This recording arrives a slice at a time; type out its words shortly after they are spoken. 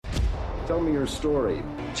Tell me your story.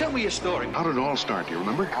 Tell me your story. How did it all start? Do you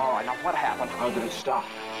remember? Oh, now what happened? How did it stop?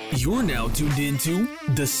 You're now tuned into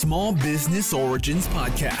the Small Business Origins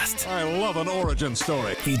Podcast. I love an origin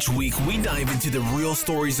story. Each week, we dive into the real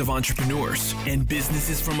stories of entrepreneurs and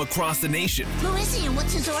businesses from across the nation. Who is he and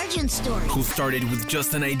what's his origin story? Who started with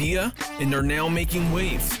just an idea and are now making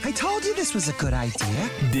waves. I told you this was a good idea.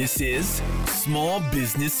 This is Small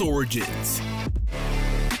Business Origins.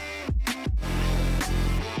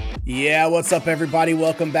 Yeah, what's up, everybody?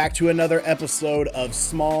 Welcome back to another episode of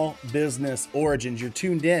Small Business Origins. You're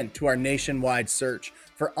tuned in to our nationwide search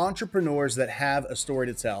for entrepreneurs that have a story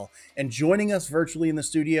to tell. And joining us virtually in the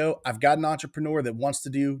studio, I've got an entrepreneur that wants to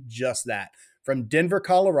do just that. From Denver,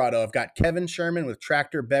 Colorado, I've got Kevin Sherman with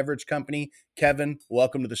Tractor Beverage Company. Kevin,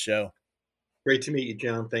 welcome to the show. Great to meet you,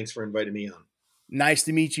 John. Thanks for inviting me on. Nice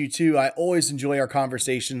to meet you too. I always enjoy our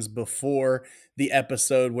conversations before the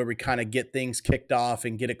episode where we kind of get things kicked off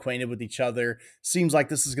and get acquainted with each other. Seems like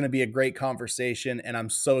this is going to be a great conversation and I'm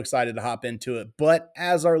so excited to hop into it. But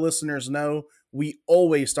as our listeners know, we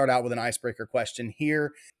always start out with an icebreaker question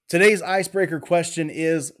here. Today's icebreaker question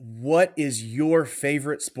is, what is your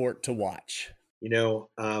favorite sport to watch?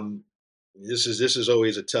 This is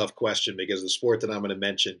always a tough question because the sport that I'm going to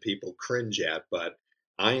mention people cringe at, but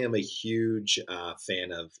I am a huge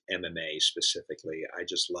fan of MMA specifically. I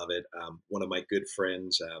just love it. One of my good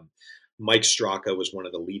friends, Mike Straka, was one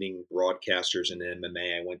of the leading broadcasters in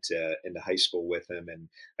MMA. I went into high school with him, and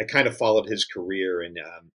I kind of followed his career. And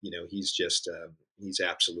he's just he's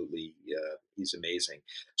absolutely he's amazing.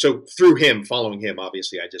 So through him, following him,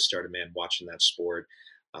 obviously, I just started watching that sport.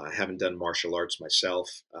 I haven't done martial arts myself.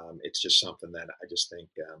 It's just something that I just think.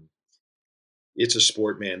 It's a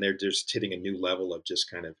sport, man. They're just hitting a new level of just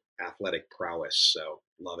kind of athletic prowess. So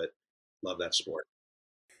love it. Love that sport.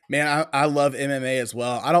 Man, I love MMA as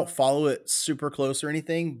well. I don't follow it super close or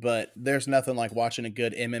anything, but there's nothing like watching a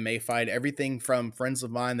good MMA fight. Everything from friends of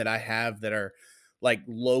mine that I have that are like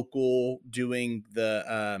local doing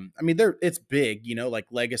the, it's big, like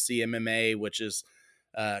Legacy MMA, which is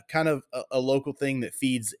kind of a local thing that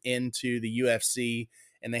feeds into the UFC.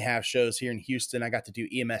 And they have shows here in Houston. I got to do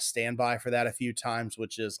EMS standby for that a few times,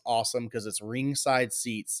 which is awesome because it's ringside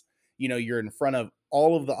seats. You're in front of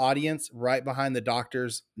all of the audience, right behind the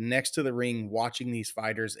doctors, next to the ring, watching these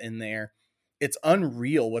fighters in there. It's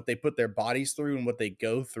unreal what they put their bodies through and what they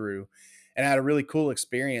go through. And I had a really cool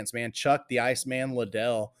experience, man. Chuck the Iceman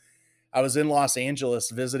Liddell. I was in Los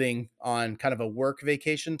Angeles visiting on kind of a work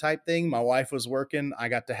vacation type thing. My wife was working. I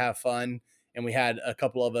got to have fun. And we had a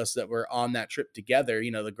couple of us that were on that trip together.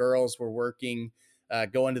 The girls were working,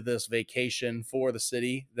 going to this vacation for the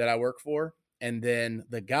city that I work for. And then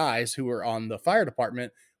the guys who were on the fire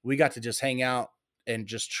department, we got to just hang out and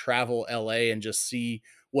just travel LA and just see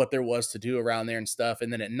what there was to do around there and stuff.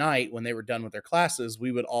 And then at night, when they were done with their classes,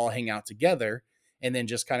 we would all hang out together and then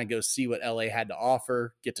just kind of go see what LA had to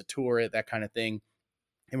offer, get to tour it, that kind of thing.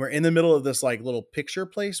 And we're in the middle of this like little picture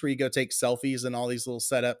place where you go take selfies in all these little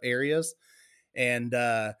setup areas. And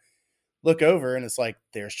look over and it's like,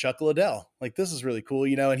 there's Chuck Liddell. Like, this is really cool,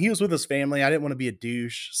 and he was with his family. I didn't want to be a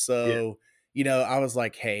douche. So, I was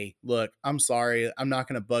like, hey, look, I'm sorry. I'm not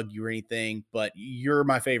going to bug you or anything, but you're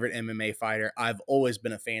my favorite MMA fighter. I've always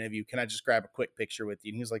been a fan of you. Can I just grab a quick picture with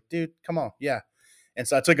you? And he was like, dude, come on. Yeah. And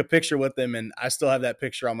so I took a picture with him and I still have that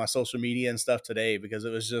picture on my social media and stuff today because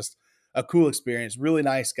it was just a cool experience. Really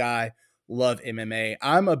nice guy. Love MMA.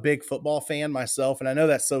 I'm a big football fan myself, and I know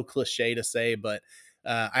that's so cliche to say, but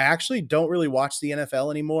I actually don't really watch the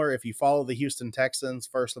NFL anymore. If you follow the Houston Texans,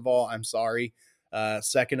 first of all, I'm sorry.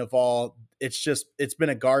 Second of all, it's been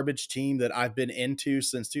a garbage team that I've been into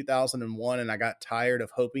since 2001, and I got tired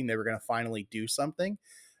of hoping they were going to finally do something.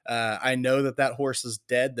 I know that horse is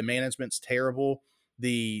dead. The management's terrible.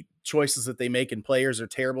 The choices that they make in players are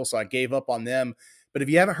terrible, so I gave up on them. But if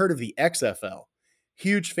you haven't heard of the XFL,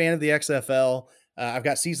 huge fan of the XFL. I've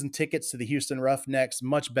got season tickets to the Houston Roughnecks,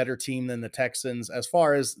 much better team than the Texans as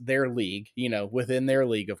far as their league, within their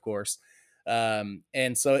league, of course.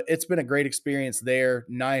 And so it's been a great experience there.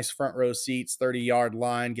 Nice front row seats, 30-yard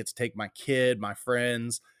line, get to take my kid, my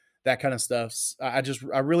friends, that kind of stuff. I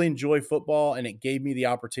really enjoy football, and it gave me the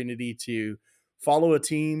opportunity to follow a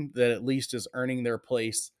team that at least is earning their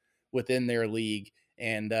place within their league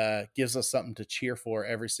and gives us something to cheer for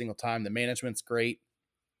every single time. The management's great.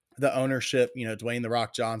 The ownership, Dwayne "The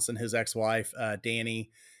Rock" Johnson, his ex-wife, Danny,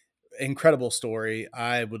 incredible story.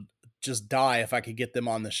 I would just die if I could get them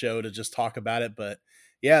on the show to just talk about it. But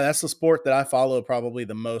yeah, that's the sport that I follow probably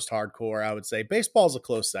the most hardcore, I would say. Baseball's a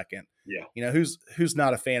close second. Yeah. Who's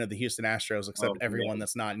not a fan of the Houston Astros except everyone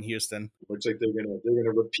that's not in Houston. Looks like they're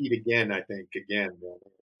gonna repeat again, I think.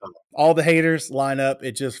 All the haters line up.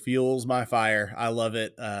 It just fuels my fire. I love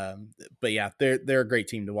it. But yeah, they're a great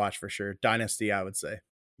team to watch for sure. Dynasty, I would say.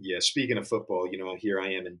 Yeah, speaking of football, here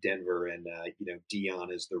I am in Denver, and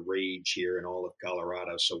Dion is the rage here in all of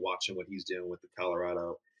Colorado. So watching what he's doing with the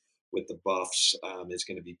Colorado, with the Buffs, is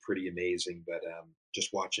going to be pretty amazing. But just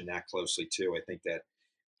watching that closely too, I think that,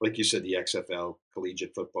 like you said, the XFL,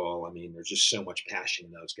 collegiate football. I mean, there's just so much passion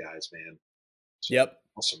in those guys, man. So Yep.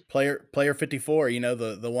 awesome. Player 54,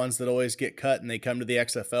 the ones that always get cut and they come to the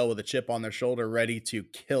XFL with a chip on their shoulder ready to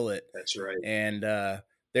kill it. That's right. And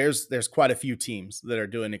there's quite a few teams that are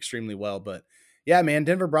doing extremely well. But yeah, man,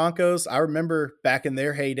 Denver Broncos, I remember back in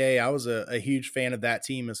their heyday, I was a huge fan of that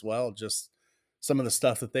team as well. Just some of the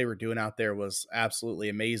stuff that they were doing out there was absolutely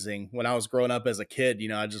amazing. When I was growing up as a kid,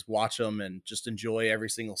 I just watch them and just enjoy every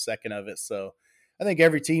single second of it. So I think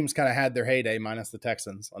every team's kind of had their heyday, minus the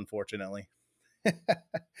Texans, unfortunately.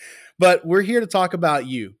 But we're here to talk about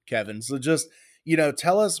you, Kevin. So just,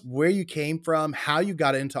 tell us where you came from, how you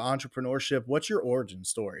got into entrepreneurship. What's your origin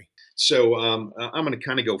story? So I'm going to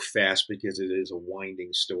kind of go fast because it is a winding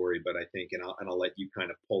story, but I think, and I'll let you kind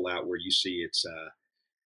of pull out where you see it's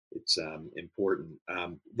important.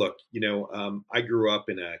 Look, I grew up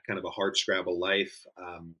in a kind of a hard scrabble life.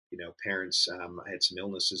 Parents, I had some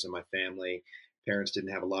illnesses in my family. Parents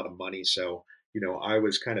didn't have a lot of money. So, I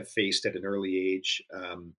was kind of faced at an early age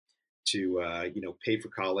to, pay for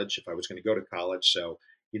college if I was going to go to college. So,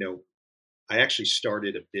 you know, I actually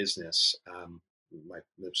started a business.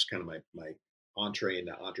 That's kind of my entree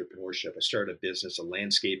into entrepreneurship. I started a business, a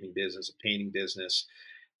landscaping business, a painting business,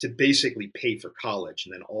 to basically pay for college.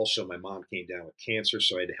 And then also my mom came down with cancer,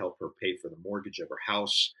 so I had to help her pay for the mortgage of her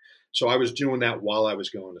house. So I was doing that while I was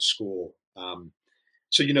going to school.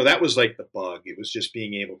 So that was like the bug. It was just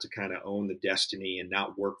being able to kind of own the destiny and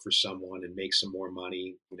not work for someone and make some more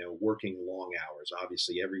money. Working long hours,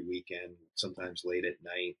 obviously every weekend, sometimes late at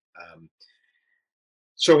night.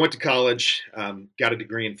 So I went to college, got a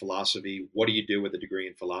degree in philosophy. What do you do with a degree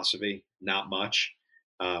in philosophy? Not much.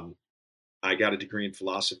 Um, I got a degree in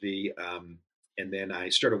philosophy, and then I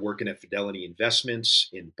started working at Fidelity Investments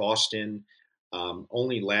in Boston.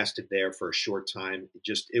 Only lasted there for a short time.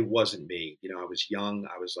 It wasn't me. I was young.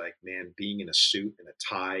 I was like, man, being in a suit and a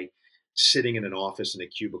tie, sitting in an office in a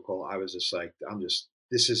cubicle. I was just like,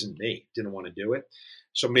 this isn't me. Didn't want to do it.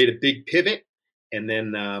 So made a big pivot, and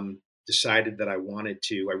then decided that I wanted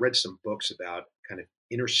to. I read some books about kind of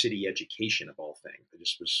inner city education of all things. I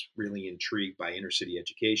just was really intrigued by inner city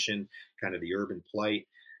education, kind of the urban plight.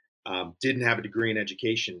 Didn't have a degree in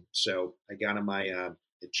education, so I got in my a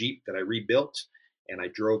Jeep that I rebuilt, and I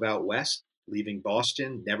drove out west, leaving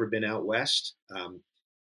Boston. Never been out west.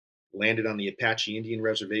 Landed on the Apache Indian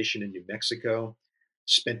Reservation in New Mexico.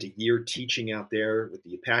 Spent a year teaching out there with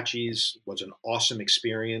the Apaches. Was an awesome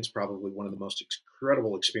experience, probably one of the most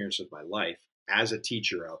incredible experiences of my life as a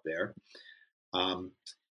teacher out there. Um,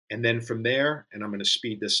 and then from there, and I'm going to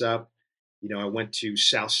speed this up, I went to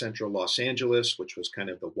South Central Los Angeles, which was kind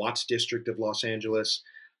of the Watts district of Los Angeles.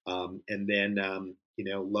 And then,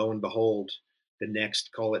 lo and behold, the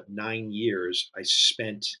next, call it 9 years, I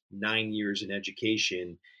spent 9 years in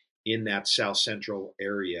education in that South Central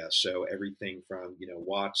area. So everything from,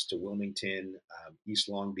 Watts to Wilmington, East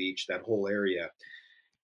Long Beach, that whole area.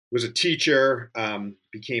 Was a teacher,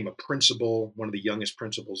 became a principal, one of the youngest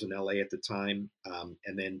principals in LA at the time,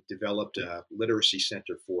 and then developed a literacy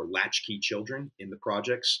center for latchkey children in the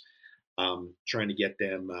projects, trying to get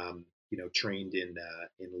them, trained in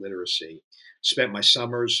literacy. Spent my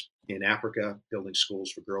summers in Africa building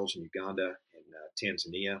schools for girls in Uganda and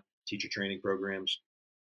Tanzania, teacher training programs.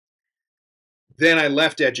 Then I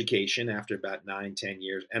left education after about 9, 10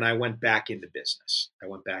 years, and I went back into business.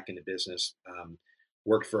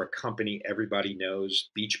 Worked for a company everybody knows,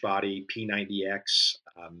 Beachbody, P90X.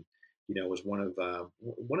 Was one of the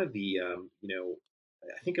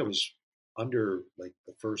I think I was under like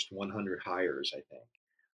the first 100 hires, I think.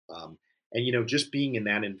 Um, and just being in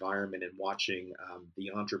that environment and watching the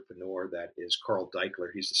entrepreneur that is Carl Deichler,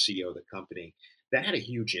 he's the CEO of the company, that had a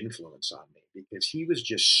huge influence on me because he was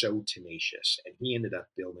just so tenacious and he ended up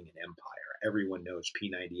building an empire. Everyone knows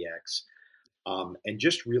P90X, and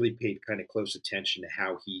just really paid kind of close attention to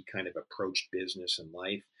how he kind of approached business and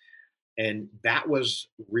life. And that was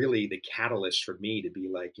really the catalyst for me to be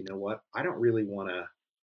like, you know what? I don't really want to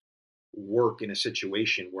work in a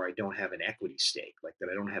situation where I don't have an equity stake, like that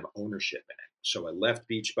I don't have ownership in it. So I left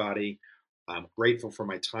Beachbody. I'm grateful for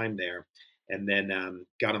my time there. And then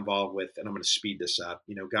got involved with, and I'm going to speed this up,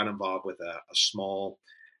 got involved with a small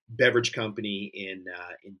beverage company in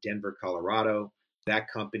Denver, Colorado. That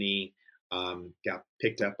company got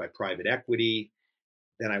picked up by private equity.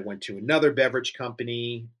 Then I went to another beverage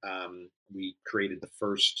company. We created the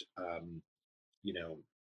first, you know,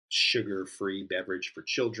 sugar-free beverage for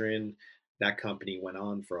children. That company went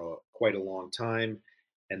on for quite a long time,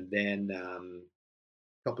 and then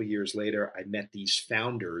a couple years later, I met these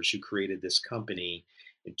founders who created this company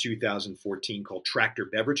in 2014 called Tractor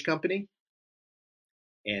Beverage Company,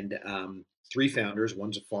 and three founders.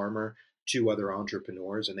 One's a farmer, two other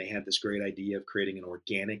entrepreneurs, and they had this great idea of creating an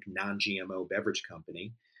organic, non-GMO beverage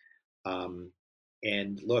company. Um,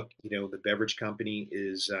 and look, the beverage company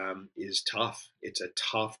is tough. It's a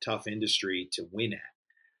tough industry to win at.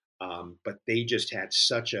 But they just had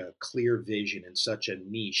such a clear vision and such a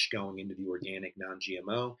niche going into the organic,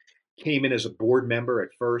 non-GMO. Came in as a board member at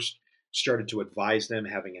first, started to advise them,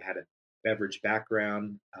 having had a beverage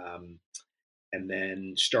background, and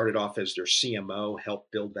then started off as their CMO,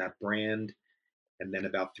 helped build that brand, and then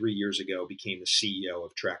about 3 years ago became the CEO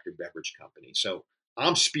of Tractor Beverage Company. So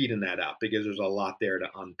I'm speeding that up because there's a lot there to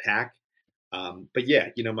unpack. But yeah,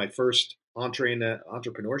 my first entree into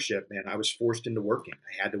entrepreneurship, man, I was forced into working.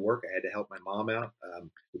 I had to work. I had to help my mom out,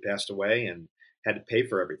 who passed away, and had to pay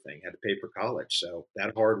for everything. Had to pay for college. So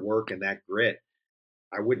that hard work and that grit,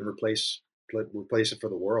 I wouldn't replace it for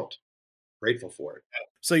the world. Grateful for it.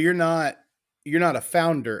 So you're not a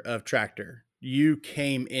founder of Tractor. You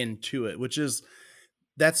came into it, which is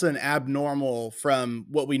that's an abnormal from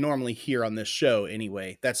what we normally hear on this show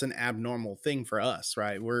anyway. That's an abnormal thing for us,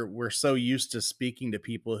 right? We're so used to speaking to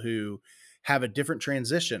people who have a different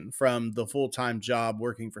transition from the full-time job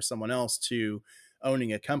working for someone else to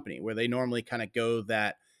owning a company, where they normally kind of go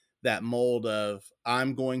that mold of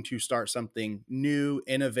I'm going to start something new,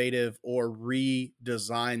 innovative, or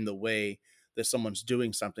redesign the way that someone's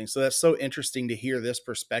doing something. So that's so interesting to hear this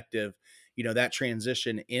perspective, that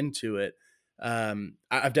transition into it.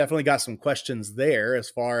 I've definitely got some questions there as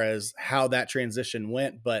far as how that transition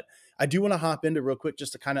went, but I do want to hop into real quick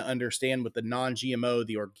just to kind of understand with the non-GMO,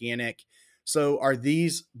 the organic. So are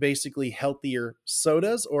these basically healthier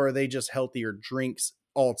sodas, or are they just healthier drinks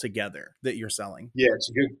altogether that you're selling? Yeah, it's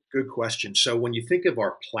a good question. So when you think of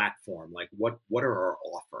our platform, like what are our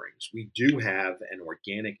offerings? We do have an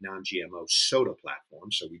organic non-GMO soda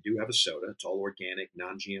platform. So we do have a soda. It's all organic,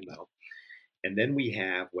 non-GMO. And then we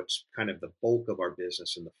have what's kind of the bulk of our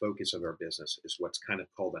business and the focus of our business is what's kind of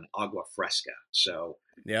called an agua fresca. So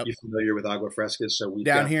Yep. you familiar with agua frescas? So we've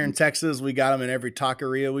Down got, here in Texas, we got them in every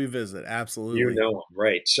taqueria we visit. you Absolutely. know them,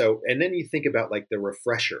 right? So, and then you think about like the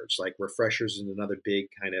refreshers. Like refreshers is another big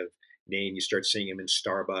kind of name. You start seeing them in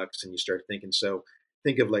Starbucks, and you start thinking. So,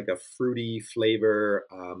 think of like a fruity flavor.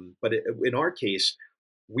 But in our case,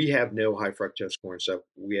 we have no high fructose corn syrup.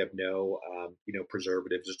 We have no,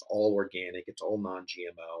 preservatives. It's all organic. It's all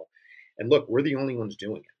non-GMO. And look, we're the only ones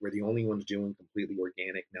doing it. We're the only ones doing completely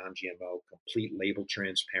organic, non-GMO, complete label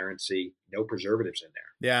transparency, no preservatives in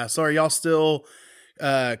there. Yeah. So are y'all still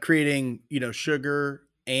creating, sugar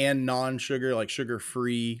and non-sugar, like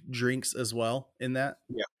sugar-free drinks as well in that?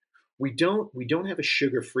 Yeah. We don't have a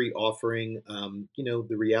sugar-free offering.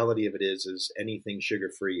 The reality of it is anything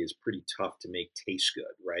sugar-free is pretty tough to make taste good,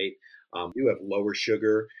 right? We do have lower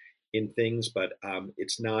sugar in things, but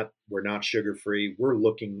we're not sugar-free. We're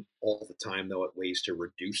looking all the time though at ways to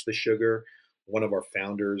reduce the sugar. One of our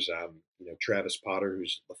founders, Travis Potter,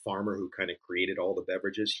 who's the farmer who kind of created all the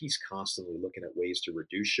beverages, he's constantly looking at ways to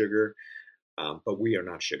reduce sugar, but we are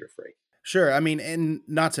not sugar-free. Sure. I mean, and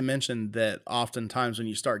not to mention that oftentimes when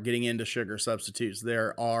you start getting into sugar substitutes,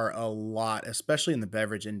 there are a lot, especially in the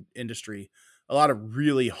beverage industry, a lot of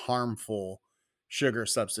really harmful sugar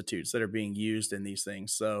substitutes that are being used in these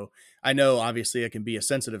things. So I know obviously it can be a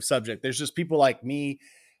sensitive subject. There's just people like me.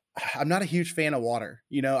 I'm not a huge fan of water.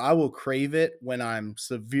 I will crave it when I'm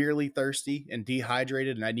severely thirsty and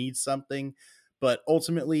dehydrated and I need something. But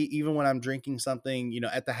ultimately, even when I'm drinking something,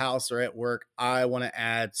 at the house or at work, I want to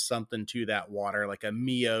add something to that water, like a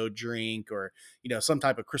Mio drink or, some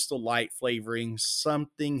type of crystal light flavoring.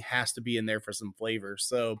 Something has to be in there for some flavor.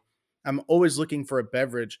 So I'm always looking for a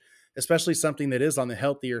beverage, especially something that is on the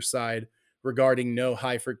healthier side regarding no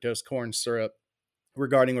high fructose corn syrup,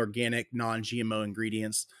 regarding organic, non GMO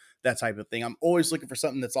ingredients, that type of thing. I'm always looking for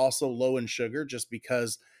something that's also low in sugar just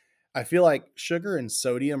because I feel like sugar and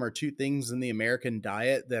sodium are two things in the American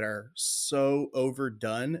diet that are so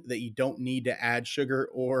overdone that you don't need to add sugar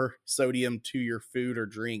or sodium to your food or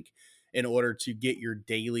drink in order to get your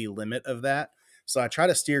daily limit of that. So I try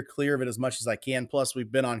to steer clear of it as much as I can. Plus, we've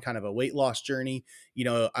been on kind of a weight loss journey.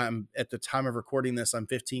 I'm at the time of recording this, I'm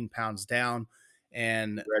 15 pounds down,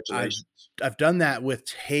 and Congratulations. I've done that with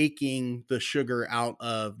taking the sugar out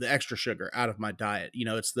of the extra sugar out of my diet.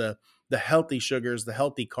 It's the healthy sugars, the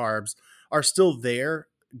healthy carbs are still there,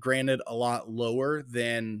 granted a lot lower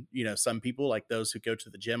than, some people like those who go to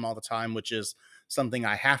the gym all the time, which is something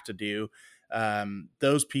I have to do.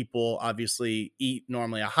 Those people obviously eat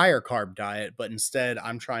normally a higher carb diet, but instead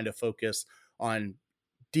I'm trying to focus on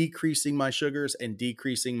decreasing my sugars and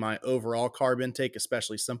decreasing my overall carb intake,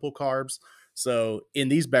 especially simple carbs. So in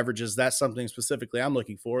these beverages, that's something specifically I'm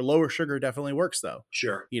looking for. Lower sugar definitely works though.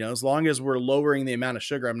 Sure. As long as we're lowering the amount of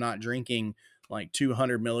sugar, I'm not drinking like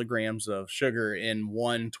 200 milligrams of sugar in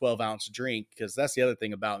one 12-ounce drink. Because that's the other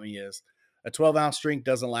thing about me is a 12-ounce drink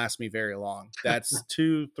doesn't last me very long. That's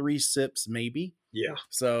 2-3 sips maybe. Yeah.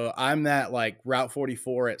 So I'm that like Route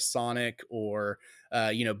 44 at Sonic or,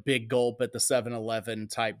 Big Gulp at the 7-Eleven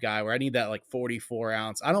type guy where I need that like 44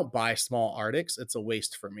 ounce. I don't buy small Arctics. It's a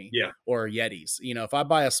waste for me. Yeah. Or Yetis. If I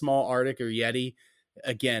buy a small Arctic or Yeti,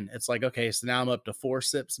 again, it's like, okay, so now I'm up to 4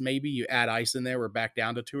 sips. Maybe you add ice in there. We're back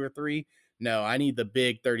down to 2 or 3. No, I need the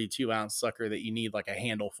big 32-ounce sucker that you need like a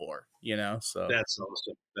handle for, so That's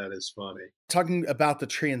awesome. That is funny. talking about the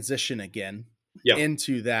transition again Yeah.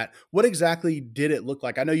 into that, what exactly did it look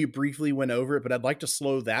like? I know you briefly went over it, but I'd like to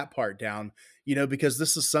slow that part down, because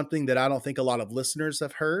this is something that I don't think a lot of listeners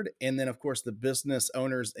have heard. And then, of course, the business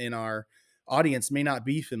owners in our audience may not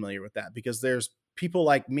be familiar with that because there's people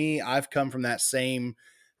like me. I've come from that same,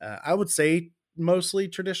 I would say, mostly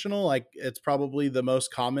traditional, like it's probably the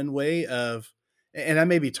most common way of, and I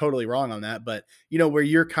may be totally wrong on that, but where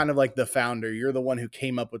you're kind of like the founder, you're the one who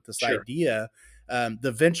came up with this Sure. idea.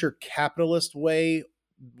 The venture capitalist way,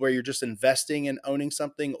 where you're just investing and owning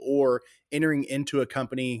something or entering into a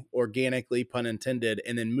company organically, pun intended,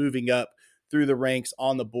 and then moving up through the ranks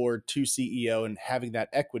on the board to CEO and having that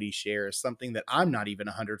equity share is something that I'm not even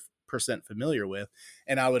 100% familiar with.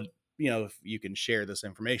 And I would, if you can share this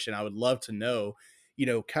information, I would love to know,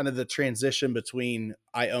 kind of the transition between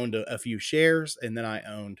I owned a few shares and then I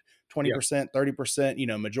owned 20%,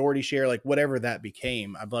 30%, majority share, like whatever that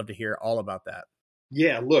became. I'd love to hear all about that.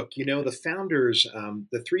 Yeah, look, the founders,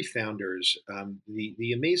 the three founders,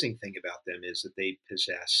 the amazing thing about them is that they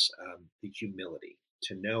possess the humility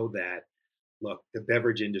to know that, look, the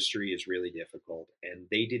beverage industry is really difficult, and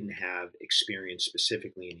they didn't have experience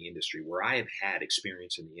specifically in the industry where I have had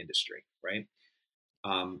experience in the industry, right?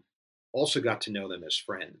 Um, Also got to know them as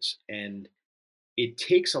friends. And it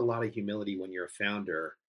takes a lot of humility when you're a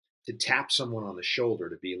founder to tap someone on the shoulder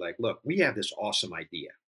to be like, look, we have this awesome idea.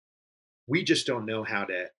 We just don't know how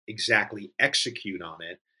to exactly execute on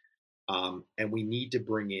it. And we need to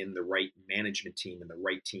bring in the right management team and the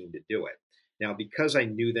right team to do it. Now, because I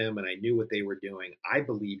knew them and I knew what they were doing, I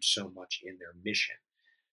believed so much in their mission.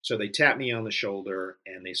 So they tapped me on the shoulder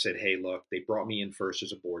and they said, hey, look, they brought me in first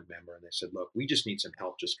as a board member. And they said, look, we just need some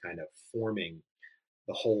help just kind of forming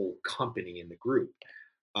the whole company in the group.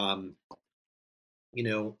 Um, you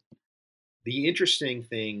know, the interesting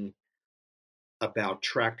thing about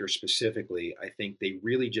Tractor specifically, I think they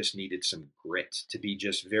really just needed some grit to be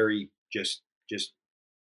just very just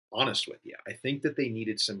honest with you. I think that they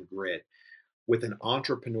needed some grit with an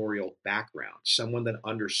entrepreneurial background, someone that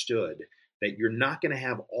understood that you're not going to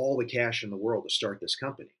have all the cash in the world to start this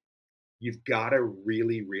company. You've got to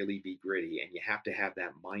really, really be gritty and you have to have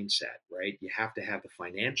that mindset, right? You have to have the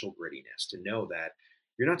financial grittiness to know that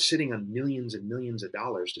you're not sitting on millions and millions of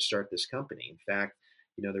dollars to start this company. In fact,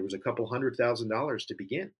 there was a couple $100,000 to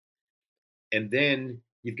begin. And then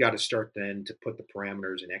you've got to start then to put the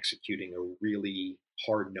parameters in executing a really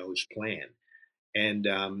hard-nosed plan. And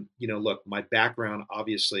look, my background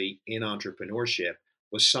obviously in entrepreneurship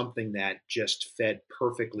was something that just fed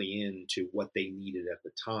perfectly into what they needed at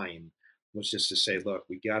the time. Was just to say, look,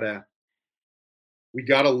 we gotta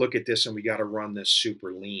look at this and we gotta run this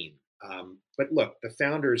super lean. But look, the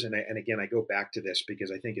founders, and again, I go back to this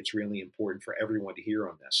because I think it's really important for everyone to hear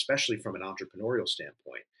on this, especially from an entrepreneurial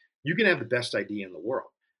standpoint. You can have the best idea in the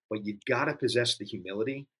world, but you gotta possess the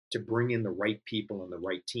humility to bring in the right people and the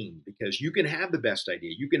right team because you can have the best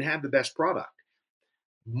idea, you can have the best product.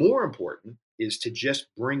 More important is to just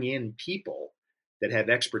bring in people that have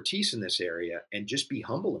expertise in this area and just be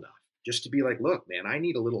humble enough just to be like, look, man, I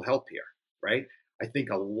need a little help here, right? I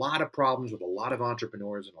think a lot of problems with a lot of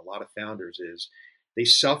entrepreneurs and a lot of founders is they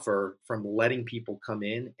suffer from letting people come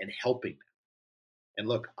in and helping them. And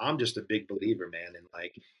look, I'm just a big believer, man. And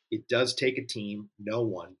like, it does take a team. No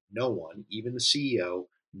one, even the CEO,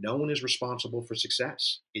 no one is responsible for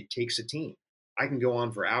success. It takes a team. I can go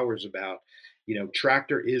on for hours about,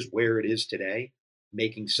 Tractor is where it is today,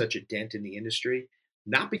 making such a dent in the industry,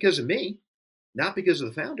 not because of me, not because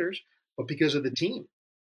of the founders, but because of the team.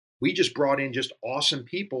 We just brought in just awesome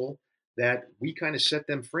people that we kind of set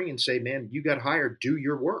them free and say, man, you got hired, do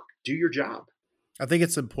your work, do your job. I think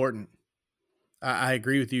it's important. I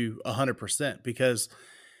agree with you 100% because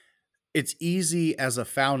it's easy as a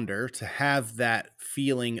founder to have that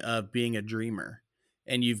feeling of being a dreamer.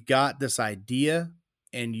 And you've got this idea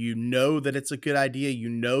and you know that it's a good idea, you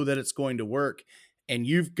know that it's going to work, and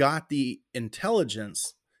you've got the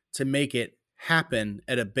intelligence to make it happen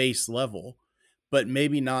at a base level, but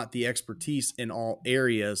maybe not the expertise in all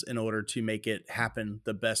areas in order to make it happen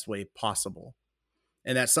the best way possible.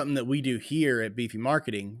 And that's something that we do here at Beefy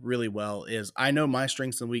Marketing really well is I know my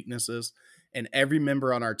strengths and weaknesses, and every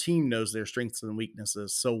member on our team knows their strengths and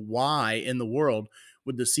weaknesses. So why in the world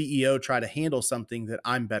would the CEO try to handle something that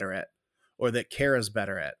I'm better at, or that Kara's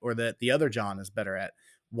better at, or that the other John is better at?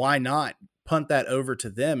 Why not punt that over to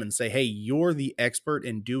them and say, hey, you're the expert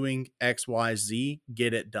in doing XYZ,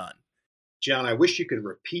 get it done. John, I wish you could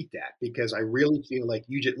repeat that because I really feel like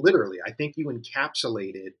you just literally, I think you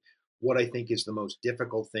encapsulated what I think is the most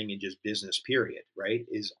difficult thing in just business, period, right?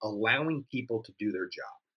 Is allowing people to do their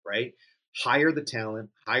job, right? Hire the talent,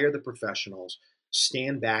 hire the professionals,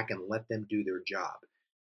 stand back and let them do their job.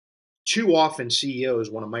 Too often CEOs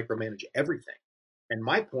want to micromanage everything. And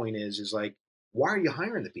my point is like, why are you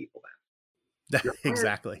hiring the people then? You're hiring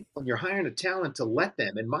Exactly. people and you're hiring the talent to let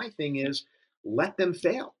them. And my thing is, let them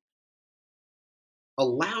fail,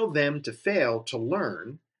 allow them to fail to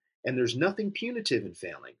learn. And there's nothing punitive in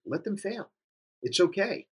failing. Let them fail. It's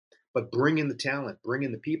okay. But bring in the talent, bring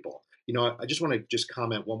in the people. I just want to just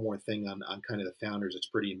comment one more thing on kind of the founders. It's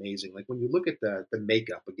pretty amazing. Like when you look at the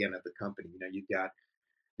makeup again of the company,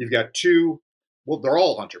 you've got two. Well, they're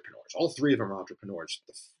all entrepreneurs. All three of them are entrepreneurs.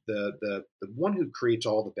 The one who creates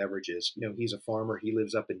all the beverages, he's a farmer. He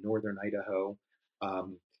lives up in northern Idaho,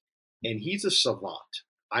 um, and he's a savant.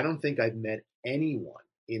 I don't think I've met anyone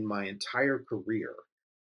in my entire career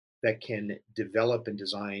that can develop and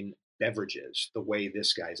design beverages the way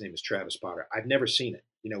this guy. His name is Travis Potter. I've never seen it.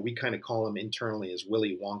 We kind of call him internally as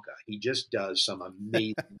Willy Wonka. He just does some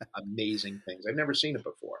amazing, amazing things. I've never seen it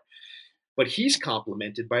before. But he's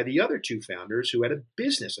complemented by the other two founders who had a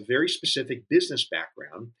very specific business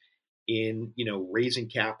background in, raising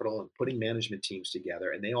capital and putting management teams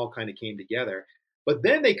together. And they all kind of came together. But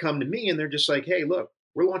then they come to me and they're just like, hey, look,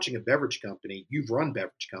 we're launching a beverage company. You've run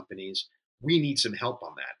beverage companies. We need some help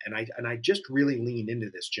on that. And I just really leaned into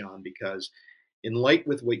this, John, because in light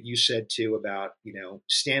with what you said too about,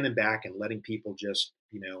 standing back and letting people just,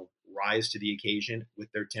 rise to the occasion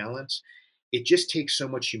with their talents, it just takes so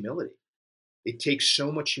much humility. It takes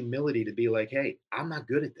so much humility to be like, hey, I'm not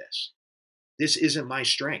good at this. This isn't my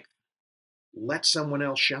strength. Let someone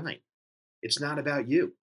else shine. It's not about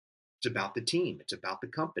you. It's about the team. It's about the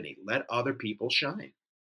company. Let other people shine.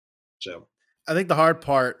 So, I think the hard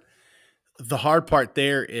part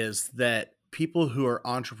there is that people who are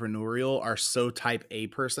entrepreneurial are so type A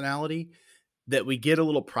personality that we get a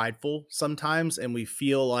little prideful sometimes and we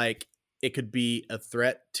feel like it could be a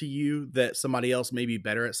threat to you that somebody else may be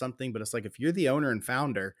better at something. But it's like, if you're the owner and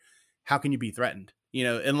founder, how can you be threatened?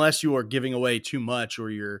 Unless you are giving away too much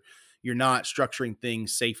or you're not structuring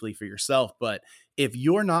things safely for yourself. But if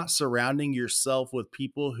you're not surrounding yourself with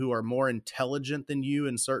people who are more intelligent than you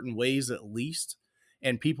in certain ways, at least,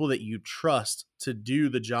 and people that you trust to do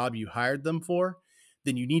the job you hired them for,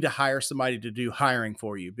 then you need to hire somebody to do hiring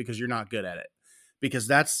for you because you're not good at it. Because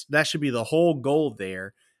that should be the whole goal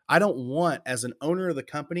there. I don't want, as an owner of the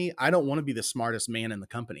company, I don't want to be the smartest man in the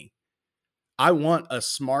company. I want a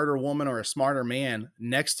smarter woman or a smarter man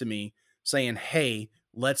next to me saying, hey,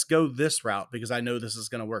 let's go this route because I know this is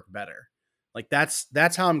going to work better. Like that's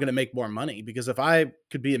how I'm going to make more money, because if I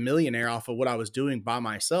could be a millionaire off of what I was doing by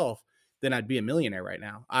myself, then I'd be a millionaire right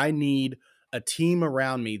now. I need a team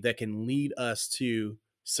around me that can lead us to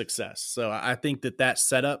success. So I think that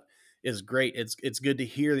setup is great. It's good to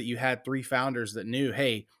hear that you had three founders that knew,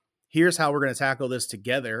 hey, here's how we're going to tackle this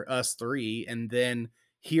together, us three, and then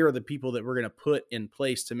here are the people that we're going to put in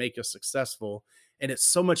place to make us successful. And it's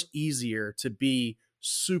so much easier to be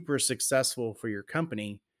super successful for your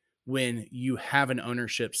company when you have an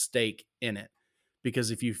ownership stake in it.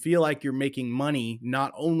 Because if you feel like you're making money,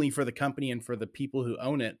 not only for the company and for the people who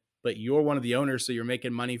own it, but you're one of the owners, so you're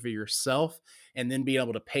making money for yourself and then being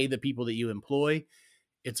able to pay the people that you employ,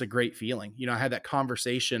 it's a great feeling. I had that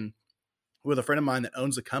conversation with a friend of mine that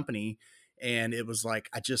owns a company, and it was like,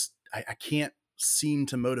 I can't seem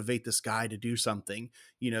to motivate this guy to do something,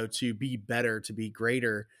 to be better, to be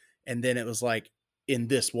greater. And then it was like, in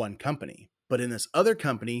this one company, but in this other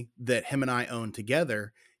company that him and I own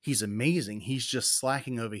together, he's amazing. He's just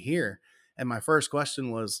slacking over here. And my first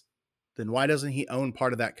question was, then why doesn't he own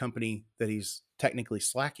part of that company that he's technically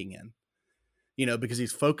slacking in? Because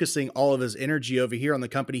he's focusing all of his energy over here on the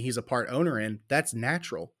company he's a part owner in. That's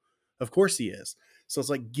natural. Of course he is. So it's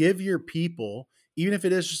like, give your people, even if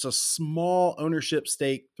it is just a small ownership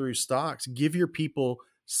stake through stocks, give your people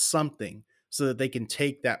something so that they can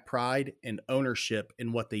take that pride and ownership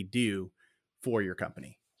in what they do for your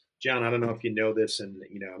company. John, I don't know if you know this, and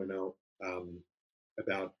I don't know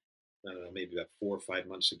about I don't know maybe about 4 or 5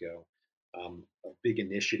 months ago, a big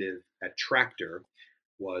initiative at Tractor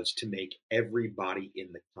was to make everybody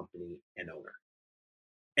in the company an owner.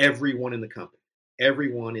 Everyone in the company,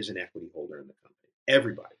 everyone is an equity holder in the company.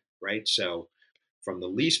 Everybody, right? So from the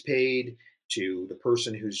least paid to the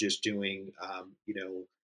person who's just doing,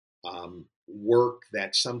 work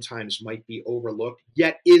that sometimes might be overlooked,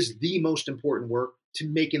 yet is the most important work to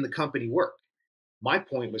making the company work. My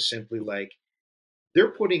point was simply like,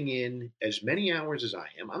 they're putting in as many hours as I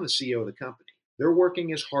am. I'm the CEO of the company. They're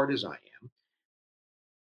working as hard as I am.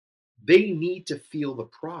 They need to feel the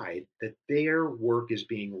pride that their work is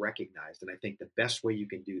being recognized. And I think the best way you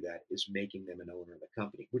can do that is making them an owner of the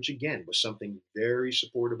company, which again was something very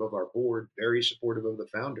supportive of our board, very supportive of the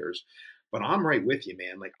founders. But I'm right with you,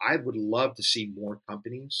 man. Like, I would love to see more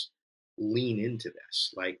companies lean into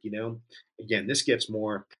this. Like, again, this gets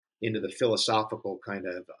more into the philosophical kind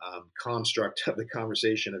of construct of the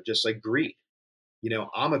conversation of just like greed.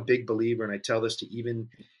 I'm a big believer, and I tell this to even,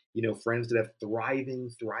 friends that have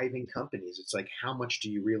thriving companies. It's like, how much do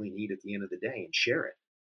you really need at the end of the day? And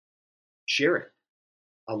share it,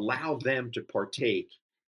 allow them to partake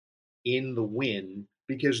in the win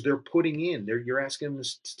because they're putting in. You're asking them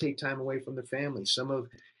to take time away from their family. Some of,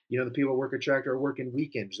 the people who work at Tractor are working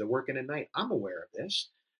weekends. They're working at night. I'm aware of this.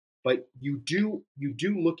 But you do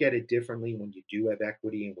look at it differently when you do have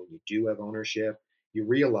equity and when you do have ownership. You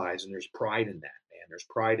realize, and there's pride in that, man. There's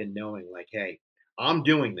pride in knowing, like, hey, I'm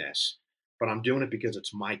doing this, but I'm doing it because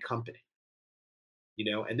it's my company.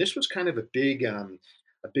 And this was kind of a big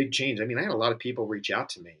change. I mean, I had a lot of people reach out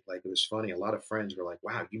to me. Like, it was funny. A lot of friends were like,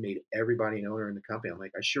 "Wow, you made everybody an owner in the company." I'm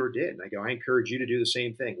like, "I sure did." And I go, "I encourage you to do the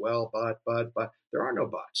same thing." Well, but there are no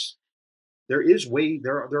buts. There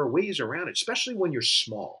are ways around it, especially when you're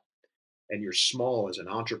small and you're small as an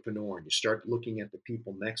entrepreneur and you start looking at the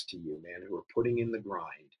people next to you, man, who are putting in the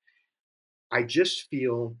grind. I just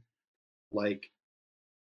feel like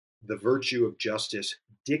the virtue of justice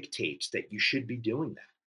dictates that you should be doing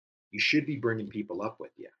that. You should be bringing people up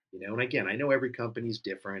with you. And again, I know every company's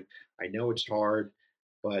different. I know it's hard,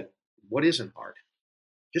 but what isn't hard?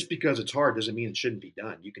 Just because it's hard doesn't mean it shouldn't be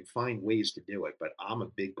done. You can find ways to do it, but I'm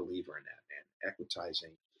a big believer in that, man.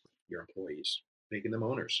 Equitizing your employees, making them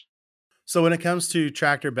owners. So when it comes to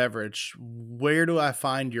Tractor Beverage, where do I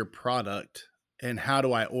find your product and how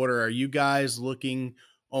do I order? Are you guys looking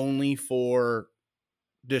only for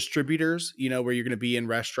distributors, where you're going to be in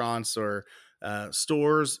restaurants or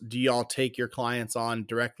stores? Do y'all take your clients on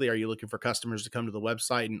directly? Are you looking for customers to come to the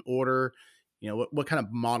website and order? What kind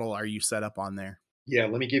of model are you set up on there? Yeah,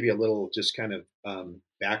 let me give you a little just kind of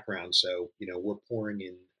background. So, we're pouring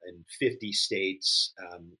in 50 states,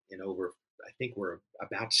 in over, I think we're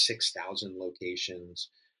about 6,000 locations,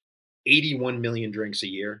 81 million drinks a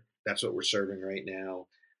year. That's what we're serving right now.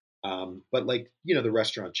 But like, the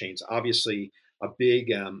restaurant chains, obviously a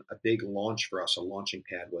big launch for us, a launching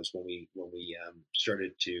pad was when we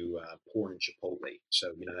started to pour in Chipotle.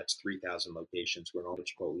 So, that's 3,000 locations. We're in all the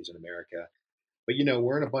Chipotles in America. But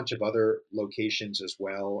we're in a bunch of other locations as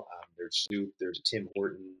well. There's Soup, there's Tim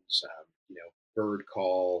Hortons, Bird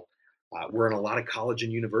Call. We're in a lot of college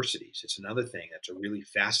and universities. It's another thing that's a really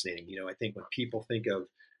fascinating. I think when people think of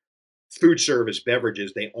food service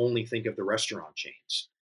beverages, they only think of the restaurant chains.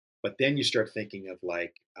 But then you start thinking of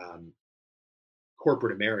like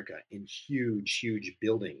corporate America in huge, huge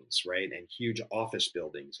buildings, right? And huge office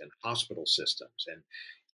buildings and hospital systems. And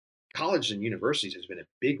colleges and universities has been a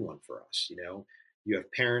big one for us. You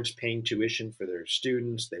have parents paying tuition for their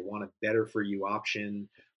students. They want a better for you option,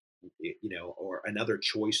 or another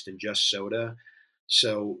choice than just soda.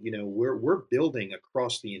 So, we're building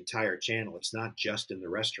across the entire channel. It's not just in the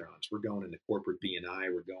restaurants. We're going into corporate B&I.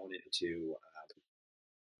 We're going into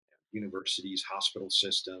universities, hospital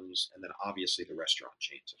systems, and then obviously the restaurant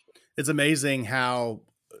chains as well. It's amazing how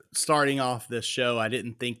starting off this show, I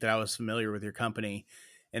didn't think that I was familiar with your company.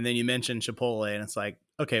 And then you mentioned Chipotle, and it's like,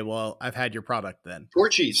 okay, well, I've had your product then.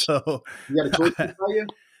 Torchies. So You got a Torchies by you?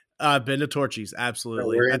 I've been to Torchy's. No,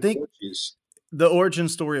 Absolutely. we're I in think Torchies. the origin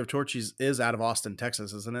story of Torchy's is out of Austin,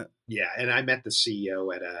 Texas, isn't it? Yeah, and I met the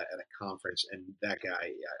CEO at a conference, and that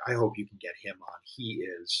guy, I hope you can get him on.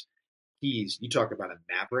 He's you talk about a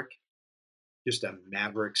maverick, just a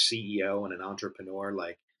maverick CEO and an entrepreneur.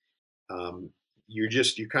 Like, um, you're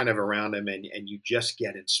kind of around him, and you just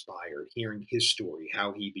get inspired hearing his story,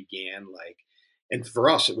 how he began. Like, And for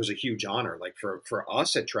us, it was a huge honor. Like for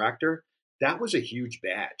us at Tractor, that was a huge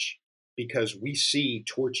badge because we see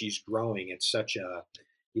Torchy's growing at such a,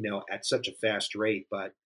 at such a fast rate.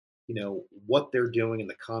 But what they're doing and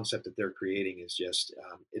the concept that they're creating is just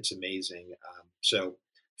it's amazing. So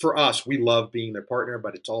for us, we love being their partner,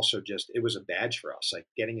 but it's also just it was a badge for us. Like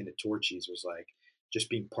getting into Torchy's was like just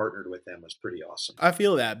being partnered with them was pretty awesome. I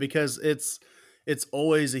feel that because it's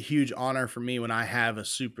always a huge honor for me when I have a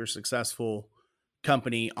super successful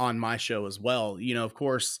company on my show as well. Of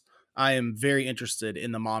course, I am very interested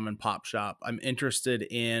in the mom and pop shop. I'm interested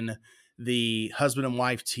in the husband and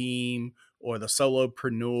wife team or the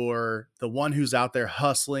solopreneur, the one who's out there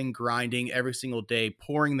hustling, grinding every single day,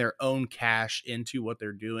 pouring their own cash into what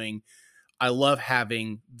they're doing. I love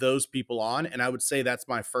having those people on, and I would say that's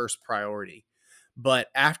my first priority. But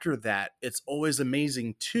after that, it's always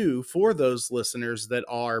amazing too for those listeners that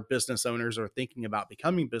are business owners or thinking about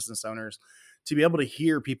becoming business owners to be able to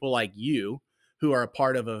hear people like you who are a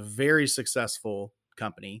part of a very successful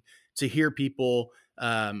company, to hear people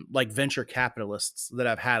like venture capitalists that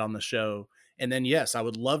I've had on the show. And then, yes, I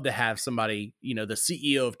would love to have somebody, the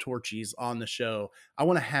CEO of Torchy's on the show. I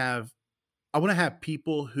want to have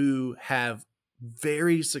people who have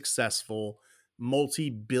very successful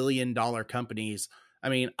multi-billion-dollar companies. I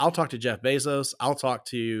mean, I'll talk to Jeff Bezos, I'll talk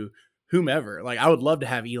to whomever. Like I would love to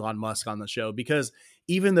have Elon Musk on the show because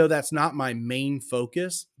even though that's not my main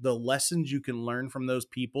focus, the lessons you can learn from those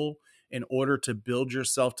people in order to build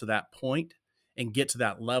yourself to that point and get to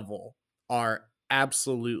that level are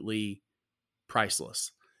absolutely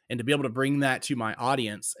priceless. And to be able to bring that to my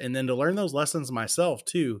audience and then to learn those lessons myself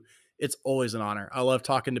too, it's always an honor. I love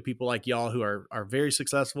talking to people like y'all who are very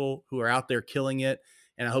successful, who are out there killing it.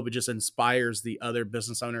 And I hope it just inspires the other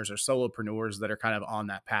business owners or solopreneurs that are kind of on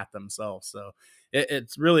that path themselves. So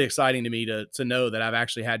it's really exciting to me to know that I've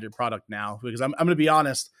actually had your product now, because I'm going to be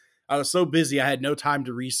honest, I was so busy. I had no time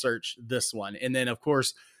to research this one. And then of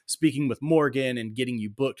course, speaking with Morgan and getting you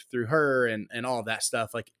booked through her and all of that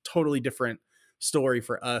stuff, like totally different story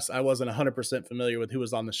for us. I wasn't 100% familiar with who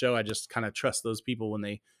was on the show. I just kind of trust those people when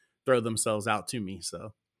they throw themselves out to me.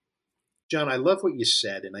 So John, I love what you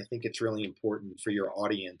said, and I think it's really important for your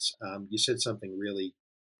audience. You said something really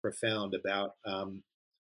profound about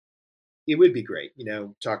it would be great,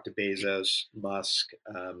 talk to Bezos, Musk,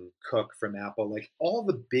 Cook from Apple, like all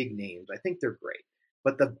the big names. I think they're great.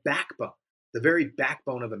 But the backbone, the very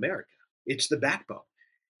backbone of America, it's the backbone,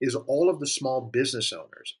 is all of the small business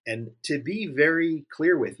owners. And to be very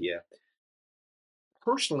clear with you,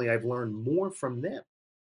 personally, I've learned more from them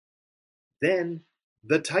than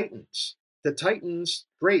the Titans. The Titans,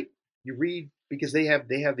 great. You read because they have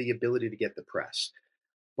the ability to get the press.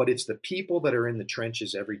 But it's the people that are in the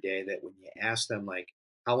trenches every day that when you ask them like,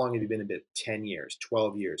 how long have you been in bed? 10 years,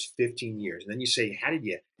 12 years, 15 years. And then you say, how did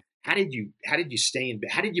you stay in bed?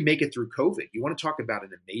 How did you make it through COVID? You want to talk about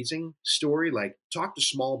an amazing story? Like talk to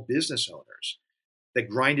small business owners that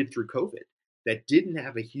grinded through COVID, that didn't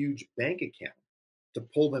have a huge bank account to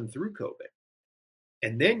pull them through COVID.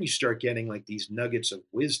 And then you start getting like these nuggets of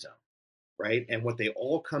wisdom, right? And what they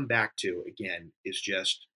all come back to again is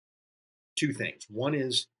just two things. One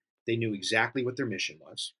is they knew exactly what their mission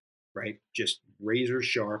was, right? Just razor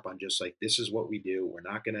sharp on just like, this is what we do. We're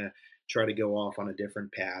not going to try to go off on a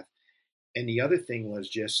different path. And the other thing was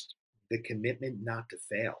just the commitment not to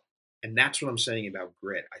fail. And that's what I'm saying about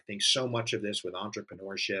grit. I think so much of this with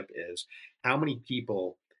entrepreneurship is how many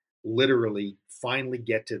people literally finally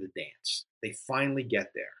get to the dance. They finally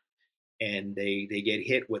get there and they get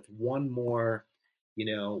hit with one more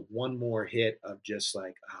hit of just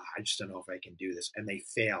like, I just don't know if I can do this. And they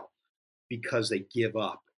fail because they give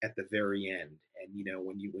up at the very end. And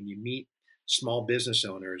when you meet small business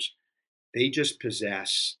owners, they just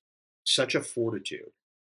possess such a fortitude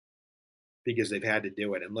because they've had to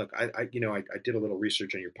do it. And look, I did a little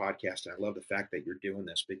research on your podcast, and I love the fact that you're doing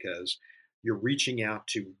this because you're reaching out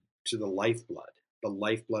to the lifeblood. The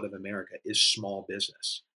lifeblood of America is small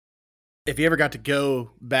business. if you ever got to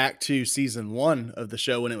go back to season 1 of the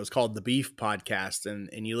show when it was called the Beef Podcast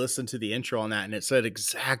and you listen to the intro on that, and it said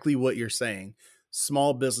exactly what you're saying.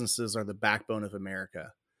 Small businesses are the backbone of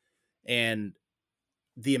America. And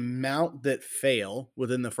the amount that fail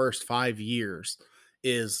within the first 5 years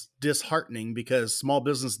is disheartening because small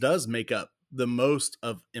business does make up the most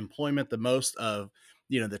of employment, the most of,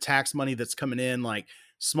 the tax money that's coming in. Like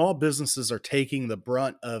small businesses are taking the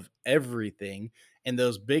brunt of everything. And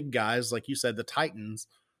those big guys, like you said, the Titans,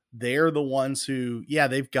 they're the ones who, yeah,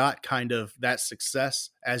 they've got kind of that success.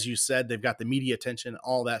 As you said, they've got the media attention,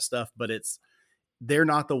 all that stuff, but they're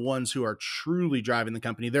not the ones who are truly driving the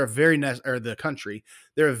company. They're or the country.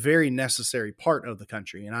 They're a very necessary part of the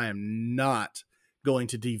country. And I am not going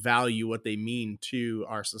to devalue what they mean to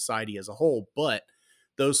our society as a whole. But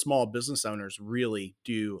those small business owners really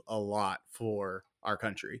do a lot for our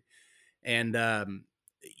country. And,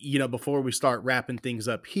 before we start wrapping things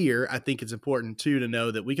up here, I think it's important too to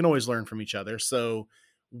know that we can always learn from each other. So,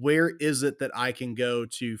 where is it that I can go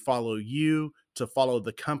to follow you, to follow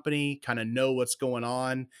the company, kind of know what's going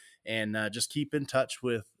on, and just keep in touch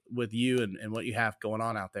with you and what you have going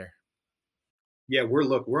on out there? Yeah,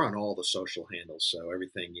 we're on all the social handles, so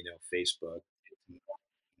everything, Facebook,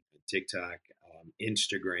 TikTok,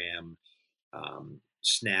 Instagram,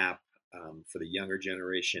 Snap, for the younger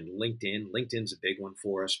generation, LinkedIn. LinkedIn's a big one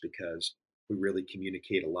for us because we really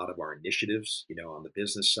communicate a lot of our initiatives, on the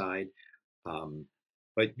business side. Um,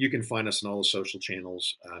 but you can find us on all the social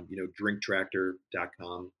channels,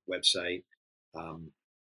 drinktractor.com website. Um,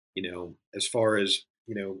 as far as,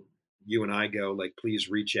 you and I go, like, please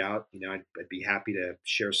reach out. I'd be happy to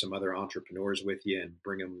share some other entrepreneurs with you and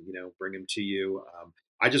bring them to you.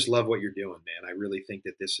 I just love what you're doing, man. I really think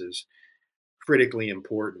that this is critically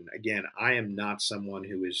important. Again, I am not someone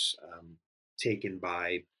who is taken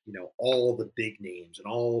by all the big names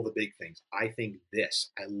and all the big things. I think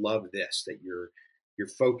I love this, that you're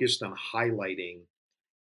focused on highlighting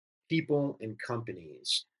people and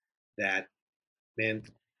companies that, man,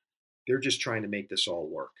 they're just trying to make this all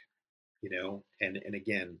work. And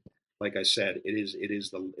again, like I said, it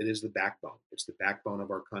is the backbone. It's the backbone of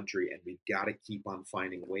our country, and we've got to keep on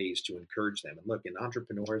finding ways to encourage them. And look, in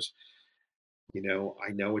entrepreneurs, I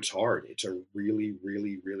know it's hard. It's a really,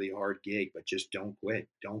 really, really hard gig, but just don't quit.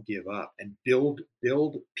 Don't give up, and build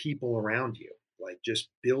people around you. Like, just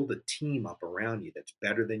build a team up around you that's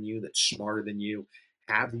better than you, that's smarter than you.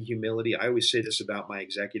 Have the humility. I always say this about my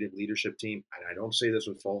executive leadership team, and I don't say this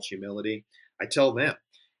with false humility. I tell them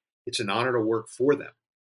it's an honor to work for them.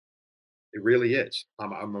 It really is.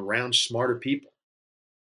 I'm around smarter people,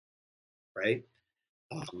 right?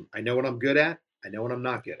 I know what I'm good at. I know what I'm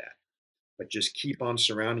not good at. But just keep on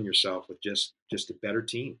surrounding yourself with just a better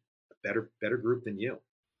team, a better group than you.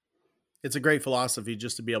 It's a great philosophy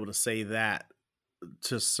just to be able to say that,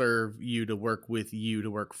 to serve you, to work with you,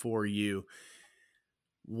 to work for you.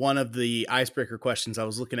 One of the icebreaker questions I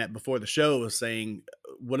was looking at before the show was saying,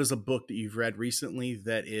 what is a book that you've read recently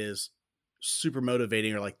that is super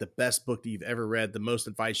motivating, or like the best book that you've ever read, the most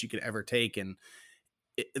advice you could ever take? And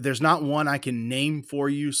there's not one I can name for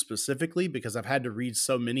you specifically because I've had to read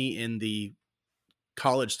so many in the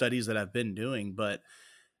college studies that I've been doing, but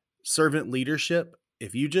servant leadership,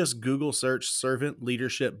 if you just Google search servant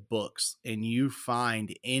leadership books and you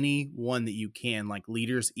find any one that you can, like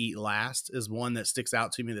Leaders Eat Last is one that sticks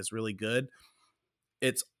out to me that's really good.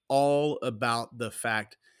 It's all about the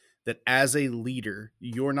fact that as a leader,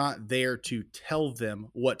 you're not there to tell them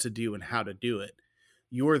what to do and how to do it.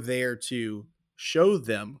 You're there to show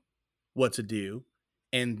them what to do.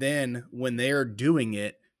 And then when they're doing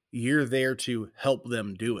it, you're there to help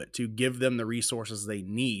them do it, to give them the resources they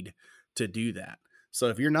need to do that. So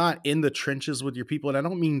if you're not in the trenches with your people, and I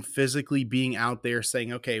don't mean physically being out there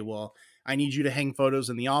saying, okay, well, I need you to hang photos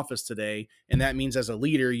in the office today. And that means as a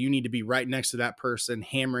leader, you need to be right next to that person,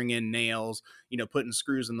 hammering in nails, putting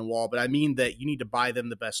screws in the wall. But I mean that you need to buy them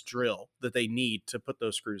the best drill that they need to put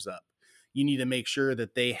those screws up. You need to make sure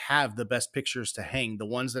that they have the best pictures to hang, the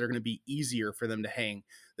ones that are going to be easier for them to hang,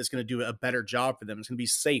 that's going to do a better job for them. It's going to be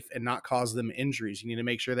safe and not cause them injuries. You need to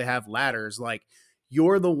make sure they have ladders. Like,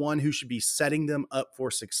 you're the one who should be setting them up for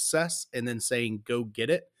success and then saying, go get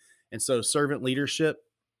it. And so servant leadership,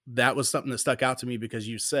 that was something that stuck out to me because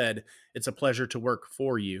you said it's a pleasure to work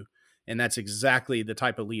for you. And that's exactly the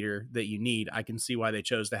type of leader that you need. I can see why they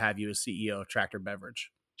chose to have you as CEO of Tractor Beverage.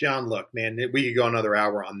 John, look, man, we could go another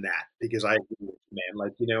hour on that because I agree with you, man.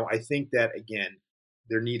 Like, I think that, again,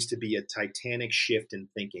 there needs to be a titanic shift in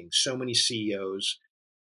thinking. So many CEOs,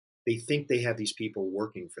 they think they have these people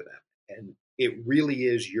working for them, and it really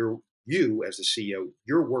is you as the CEO,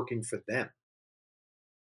 you're working for them.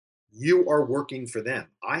 You are working for them.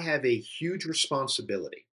 I have a huge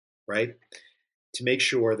responsibility, right? To make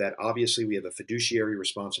sure that, obviously, we have a fiduciary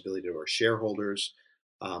responsibility to our shareholders.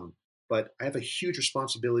 Um, but I have a huge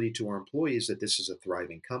responsibility to our employees that this is a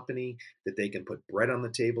thriving company, that they can put bread on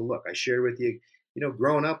the table. Look, I shared with you,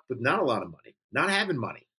 growing up with not a lot of money, not having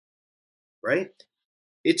money, right?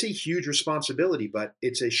 It's a huge responsibility, but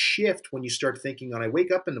it's a shift when you start thinking, when I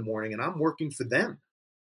wake up in the morning and I'm working for them.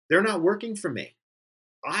 They're not working for me.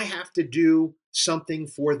 I have to do something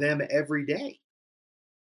for them every day.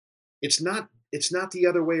 It's not the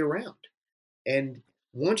other way around. And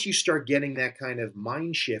once you start getting that kind of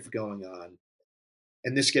mind shift going on,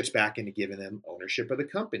 and this gets back into giving them ownership of the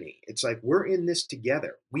company. It's like, we're in this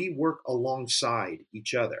together. We work alongside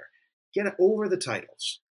each other. Get over the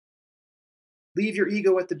titles. Leave your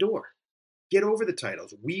ego at the door. Get over the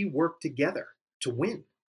titles. We work together to win.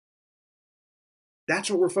 That's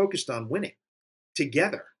what we're focused on, winning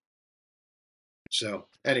together. So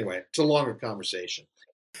anyway, it's a longer conversation.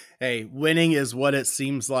 Hey, winning is what it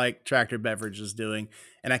seems like Tractor Beverage is doing.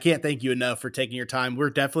 And I can't thank you enough for taking your time. We're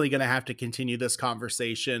definitely going to have to continue this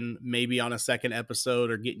conversation, maybe on a second episode,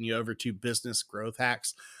 or getting you over to Business Growth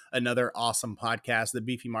Hacks, another awesome podcast that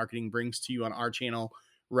Beefy Marketing brings to you on our channel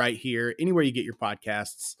right here, anywhere you get your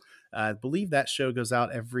podcasts. I believe that show goes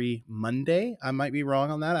out every Monday. I might be wrong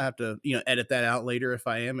on that. I have to, edit that out later if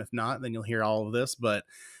I am. If not, then you'll hear all of this. But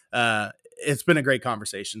it's been a great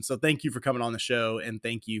conversation. So thank you for coming on the show, and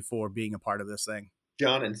thank you for being a part of this thing.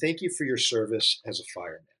 John, and thank you for your service as a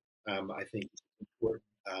fireman. I think it's important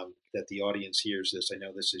that the audience hears this. I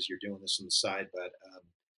know you're doing this on the side, but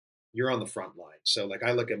you're on the front line. So like,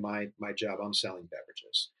 I look at my job, I'm selling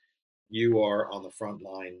beverages. You are on the front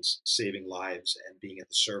lines, saving lives and being at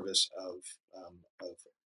the service of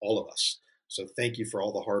all of us. So thank you for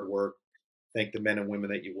all the hard work. Thank the men and women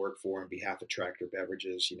that you work for on behalf of Tractor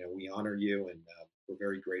Beverages. We honor you, and we're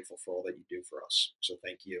very grateful for all that you do for us. So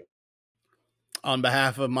thank you. On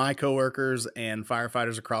behalf of my coworkers and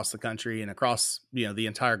firefighters across the country and across, the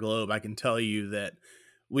entire globe, I can tell you that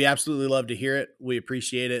we absolutely love to hear it. We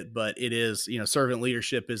appreciate it, but it is, servant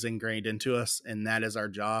leadership is ingrained into us, and that is our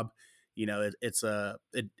job.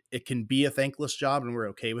 It can be a thankless job, and we're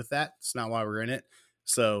okay with that. It's not why we're in it.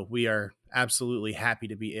 So we are absolutely happy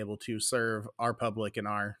to be able to serve our public and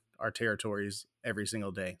our territories every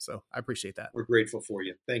single day. So I appreciate that. We're grateful for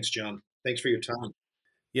you. Thanks, John. Thanks for your time.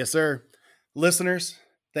 Yes, sir. Listeners,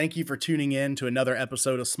 thank you for tuning in to another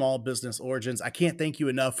episode of Small Business Origins. I can't thank you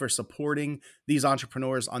enough for supporting these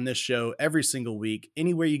entrepreneurs on this show every single week,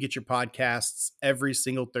 anywhere you get your podcasts, every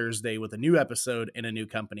single Thursday with a new episode and a new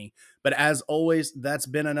company. But as always, that's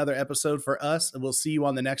been another episode for us, and we'll see you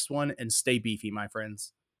on the next one, and stay beefy, my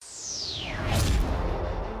friends.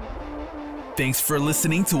 Thanks for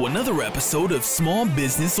listening to another episode of Small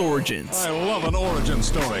Business Origins. I love an origin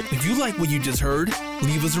story. If you like what you just heard,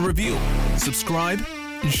 leave us a review, subscribe,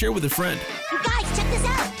 and share with a friend. You guys, check this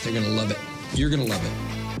out. They're going to love it. You're going to love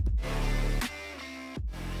it.